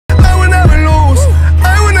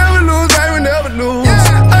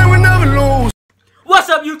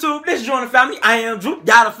YouTube? This is Join the Family. I am Drew.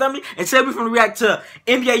 Y'all the family. And today we're gonna react to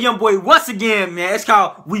NBA Youngboy once again, man. It's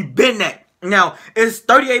called We Been That. Now, it's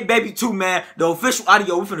 38 Baby 2, man. The official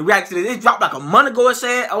audio, we're finna react to this. It dropped like a month ago, it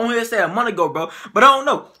said. I want to say a month ago, bro. But I don't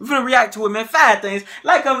know. We're finna react to it, man. 5 things.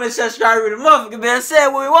 Like, comment, and subscribe with the motherfucking bell. Say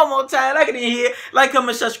it with me one more time. Like it in here. Like, comment,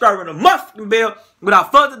 and subscribe with the motherfucking bell.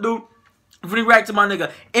 Without further ado, we're finna react to my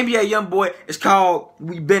nigga NBA Youngboy. It's called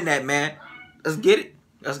We Been That, man. Let's get it.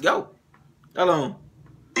 Let's go. Hold on.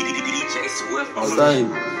 Say,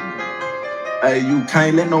 hey, you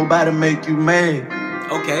can't let nobody make you mad.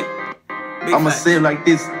 Okay. I'ma say it like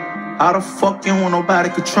this. How the fuck you don't want nobody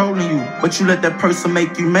controlling you, but you let that person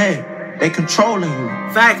make you mad? They controlling you.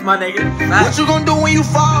 Facts, my nigga. Facts. What you gonna do when you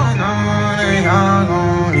fall? To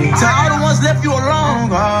all the ones left you alone,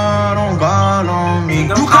 God on me.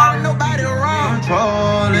 You calling nobody around.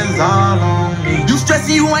 Control is all on me. You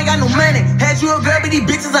stressing you ain't got no money. Had you a girl, but these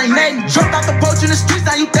bitches ain't nothing. Jumped out the boat in the streets,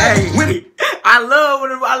 now you hey, I love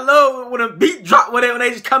when a beat drop when they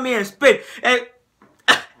just come in and spit.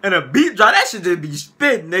 And a beat drop, that shit just be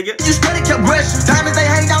spit, nigga. You steady kept rushing. Diamonds, they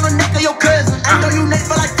hang down the neck of your cousin. I know you next,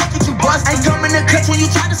 but like fuck it, you bust. Ain't coming to cut when you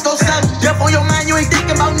try to score something. Deaf on your mind, you ain't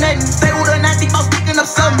thinking about nothing. Stay with a 90 about sticking up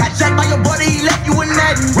something. Got jacked by your buddy, he left you with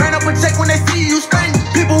nothing. Ran up and check when they see you spending.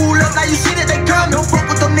 People who look like you see that they come. Don't fuck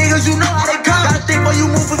with them niggas, you know how they come. Gotta think before you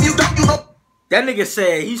move, if you don't, you know. That nigga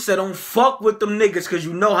said, he said, don't fuck with them niggas cause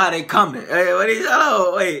you know how they coming. Hey, what he said?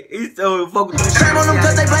 Oh, wait, he said, don't fuck with them. Shame on them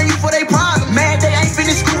cause they blame you for their problem. Mad they ain't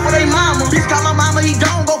finished school for their mama. Bitch call my mama, he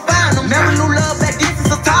don't go find them. Never knew love back then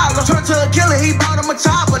since a toddler. Turned to a killer, he bought him a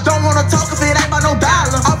chopper. Don't wanna talk if it ain't about no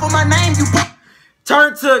dollar. Off of my name, you put.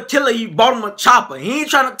 Turned to a killer, he bought him a chopper. He ain't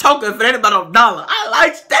trying to talk if it ain't about no dollar. I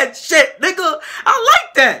like that shit, nigga. I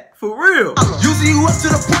like that, for real. Using you up to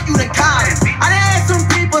the point you done caught it. I done had some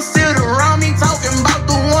people sit around me talking about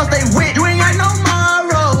the ones they went. You ain't got no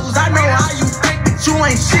morals. I know how you think that you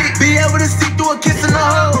ain't shit. Be able to see through a kiss and a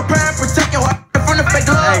hug. Prepare and protect your heart from the fake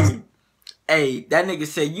love. Hey, that nigga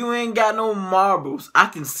said you ain't got no marbles. I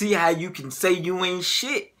can see how you can say you ain't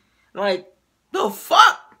shit. Like, the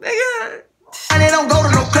fuck, nigga? And they don't go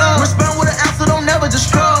to no club. Respond with an answer, don't never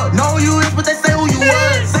just scrub. Know who you is, but they say who you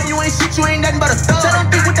was. Say you ain't shit, you ain't nothing but a thug. Tell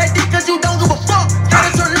them think what they think cause you don't give a fuck.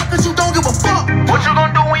 Try to turn up cause you don't give a fuck. What you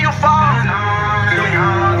gonna do when you fall? To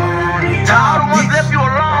all the ones left you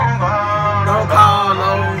alone. Don't call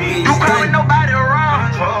on me. You calling nobody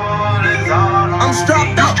around. I'm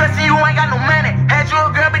strapped up. You stressing you ain't got no money. Had you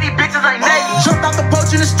a girl, but these bitches ain't nothing. Jumped out the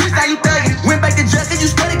boat in the streets, now you thuggin'. Went back to jail cause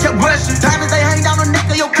you steady kept rushing. Diamonds, they hang down the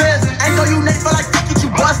neck of your cousin. Ain't know you next, but like fuck it, you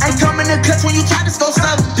bust. Ain't coming to clutch when you try to score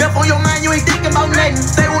something. Deaf on your mind, you ain't thinking about nothing.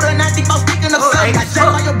 Stay with a 90 about sticking up something. Got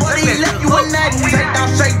jacked by your buddy, he left you with nothing.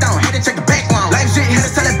 Straight down, had to check the background. Life shit, had to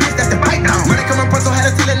tell that bitch that's the bite down. Money coming first, so had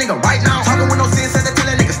to tell that nigga right now. Talking with no sense, had to tell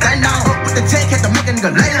that nigga stand down. Up with the tech, had to make a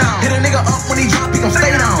nigga lay down. Hit a nigga up when he drop, he gon'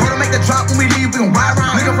 stay down. Gonna make the drop when we leave, we gon' ride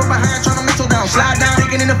around. Nigga from behind, tryna make your down. Slide down,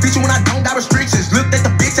 thinking in the future when I don't got restrictions. Looked at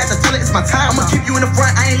the bitch, had to tell it it's my time. I'ma keep you in the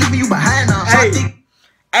front, I ain't leaving you behind now.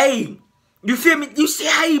 Hey, you feel me? You see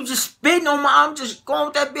how he just spitting on my arm, just going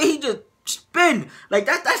with that bit, he just spitting. Like,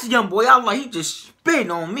 that's Youngboy. I was like, he just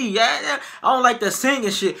spitting on me. Yeah. I don't like that singing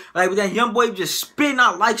shit. Like, with that Youngboy just spitting,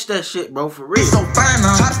 I likes that shit, bro, for real. It's so fine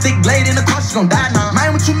now. Chopstick blade in the car, she gon' die now.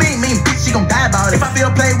 Mind what you mean, bitch, she gon' die about it. If I feel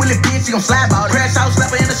play with it, bitch, she gon' slide about it. Crash out,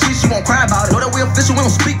 slap her in the street, she won't cry about it. Know that we official, we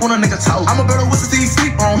don't speak when a nigga talk. I'ma burn a whistle till he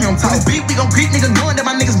sleep on him talk. This beat, we gon' creep, nigga, knowing that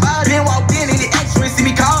my niggas body. Then walk in, and the X, you ain't see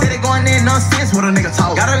me call. Say they going in nonsense with a nigga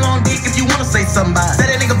talk. Got a long dick if you wanna say something about it.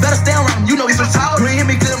 Say that nigga better stay around him, you know he's retarded. You ain't hear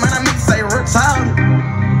me good, man, I meant to say retarded.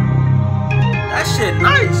 That shit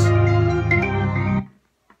nice.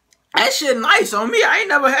 That shit nice on me. I ain't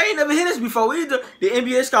never heard this before either. The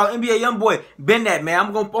NBA is called NBA Youngboy. Been that, man.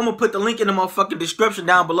 I'm gonna put the link in the motherfucking description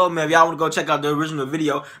down below, man. If y'all wanna go check out the original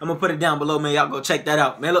video, I'm gonna put it down below, man. Y'all go check that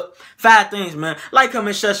out, man. Look, 5 things, man. Like,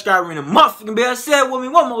 comment, subscribe, ring the motherfucking bell. Say it with me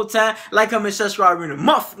one more time. Like, comment, subscribe, ring the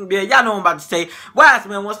motherfucking bell. Y'all know what I'm about to say. Wise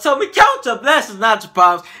man once told me, count your blessings, not your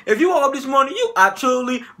problems. If you woke up this morning, you are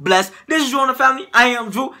truly blessed. This is Join the Family. I am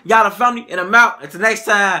Drew. Y'all the family, and I'm out. Until next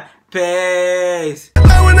time, peace.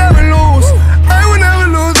 I will never lose. I will never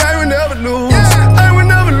lose. I will never lose.